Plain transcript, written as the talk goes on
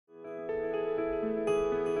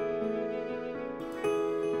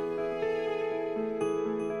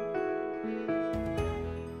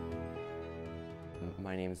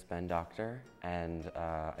Ben Doctor, and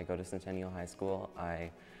I go to Centennial High School.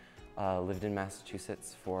 I lived in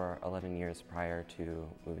Massachusetts for 11 years prior to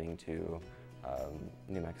moving to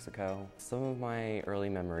New Mexico. Some of my early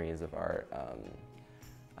memories of art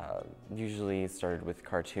usually started with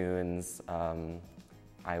cartoons.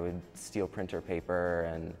 I would steal printer paper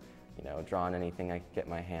and draw on anything I could get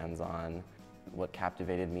my hands on. What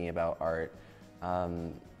captivated me about art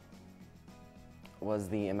was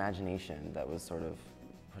the imagination that was sort of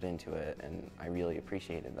put into it, and I really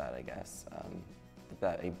appreciated that, I guess,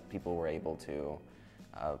 that people were able to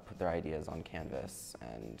put their ideas on canvas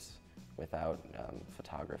and without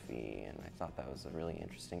photography, and I thought that was a really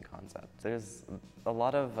interesting concept. There's a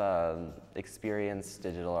lot of experienced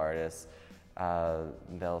digital artists. A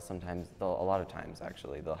lot of times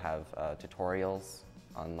actually, they'll have tutorials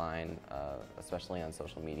online, especially on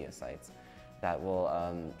social media sites, that will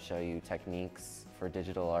show you techniques for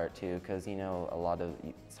digital art too, because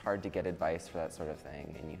it's hard to get advice for that sort of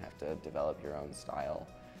thing, and you have to develop your own style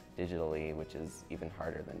digitally, which is even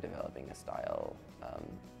harder than developing a style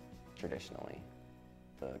traditionally.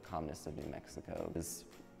 The calmness of New Mexico is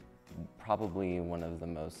probably one of the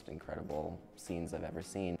most incredible scenes I've ever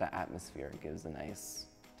seen. The atmosphere gives a nice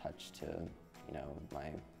touch to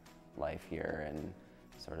my life here and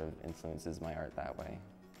sort of influences my art that way.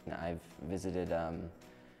 I've visited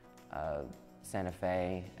Santa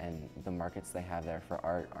Fe, and the markets they have there for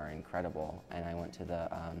art are incredible. And I went to the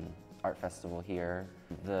art festival here.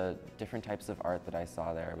 The different types of art that I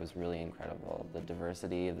saw there was really incredible. The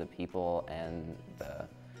diversity of the people and the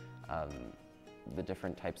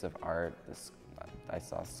different types of art. I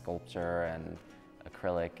saw sculpture and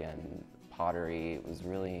acrylic and pottery. It was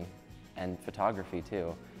really, and photography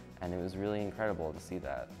too. And it was really incredible to see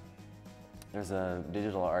that. There's a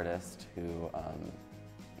digital artist who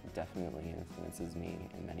definitely influences me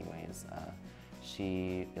in many ways.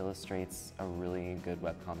 She illustrates a really good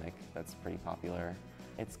webcomic that's pretty popular.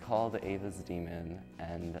 It's called Ava's Demon,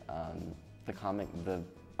 and the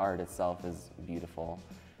art itself is beautiful,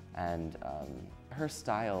 and her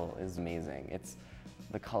style is amazing.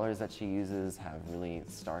 The colors that she uses have really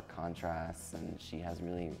stark contrasts, and she has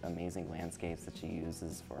really amazing landscapes that she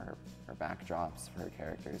uses for her backdrops, for her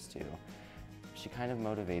characters too. She kind of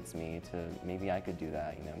motivates me to, maybe I could do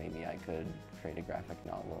that, maybe I could create a graphic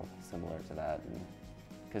novel similar to that,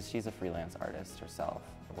 because she's a freelance artist herself.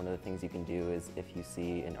 One of the things you can do is, if you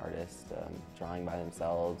see an artist drawing by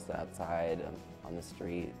themselves outside, on the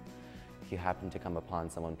street, if you happen to come upon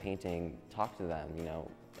someone painting, talk to them,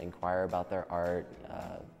 inquire about their art,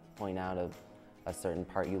 point out a certain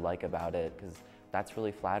part you like about it, because that's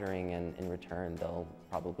really flattering, and in return they'll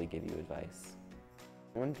probably give you advice.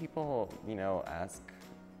 When people, ask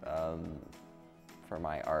for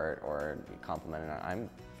my art or compliment it, I'm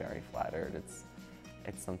very flattered. It's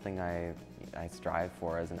something I strive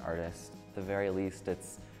for as an artist. At the very least,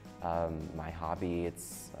 it's my hobby.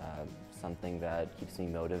 It's something that keeps me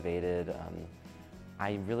motivated.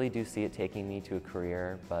 I really do see it taking me to a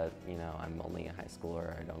career, but I'm only a high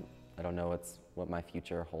schooler. I don't know what my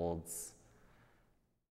future holds.